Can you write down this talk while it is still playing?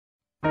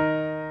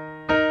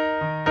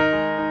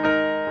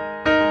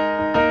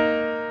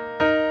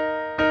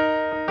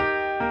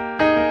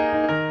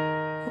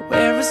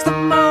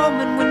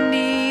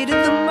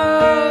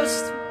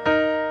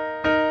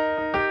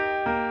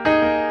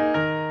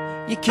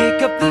kick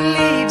up the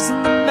leaves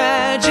and the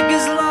magic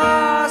is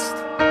lost.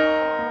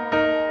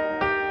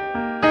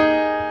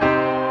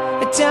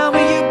 Tell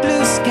me your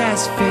blue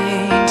skies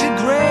fade to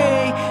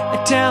gray.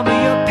 Tell me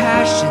your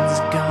passion's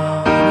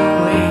gone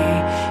away,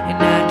 and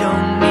I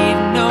don't need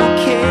no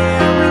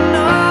carrying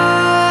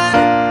on.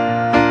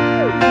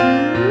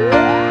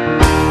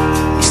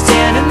 You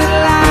stand in the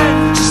line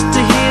just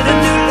to hit a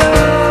new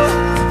low.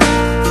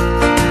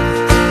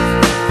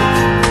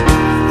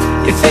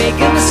 You're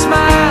faking a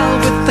smile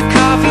with the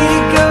coffee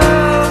to go.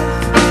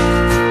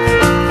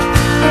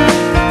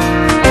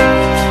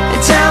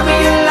 And tell me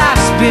your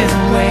life's been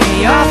way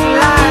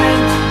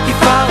offline. You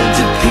fall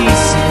into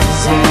pieces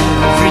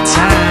every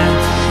time,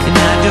 and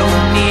I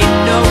don't need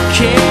no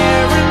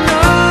carrying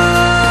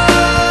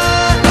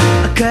on.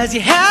 'Cause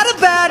you had a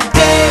bad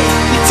day,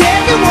 you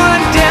take it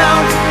one down.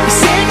 You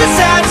sing a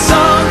sad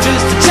song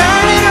just to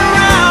turn it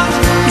around.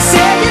 You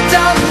say you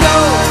don't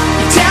know,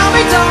 you tell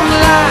me don't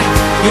lie.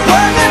 You're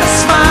working a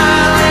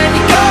smile and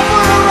you go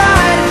for a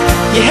ride.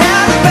 You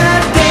had a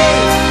bad day,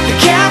 the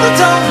camera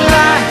don't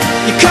lie.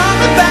 You're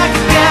coming back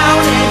down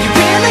and you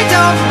really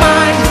don't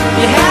mind.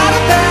 You had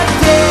a bad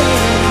day,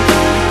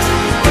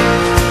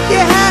 you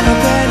had a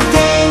bad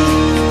day.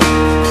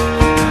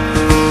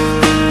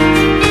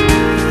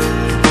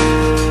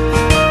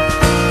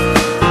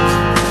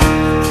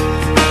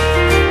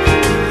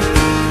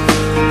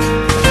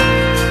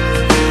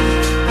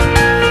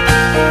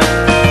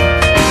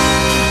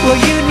 Well,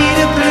 you need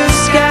a blue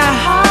sky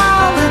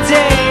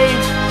holiday.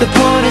 The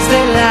point is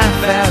they laugh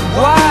at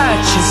what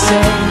you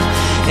say,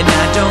 and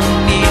I don't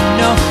need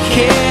no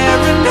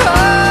carrying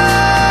on.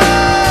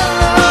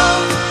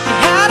 You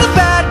had a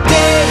bad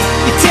day,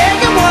 you take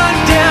it one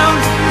down.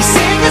 You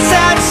sing a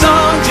sad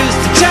song just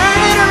to turn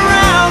it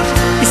around.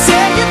 You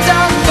say you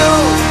don't know,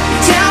 you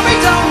tell me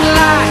don't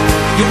lie.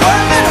 You're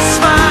working a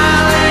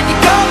smile and you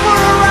go for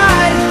a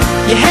ride.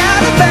 You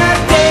had a bad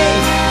day,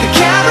 the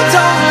camera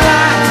don't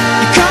lie.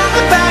 You're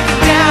coming back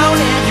down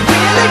and you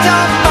really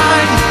don't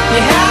mind.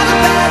 You had a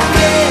bad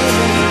day.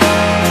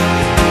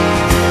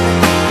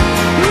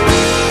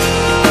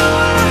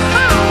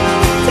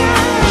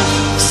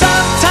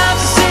 Sometimes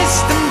the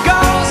system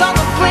goes on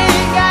the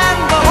blink and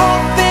the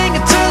whole thing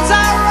it turns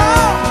out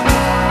wrong.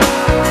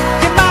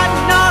 You might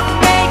not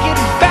make it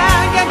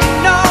back and you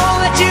know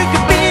that you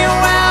could be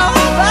well,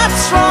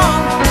 that's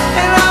wrong,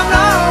 and I'm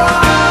not wrong.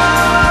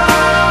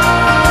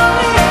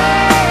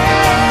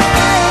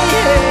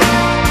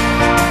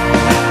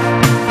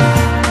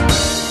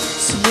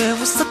 So where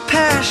was the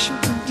passion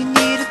when you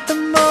needed the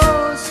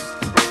most?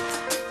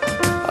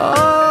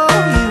 Oh,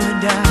 you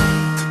and I,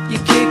 you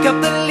kick up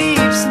the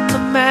leaves and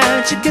the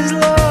magic is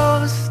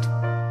lost.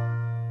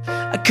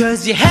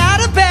 'Cause you had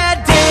a bad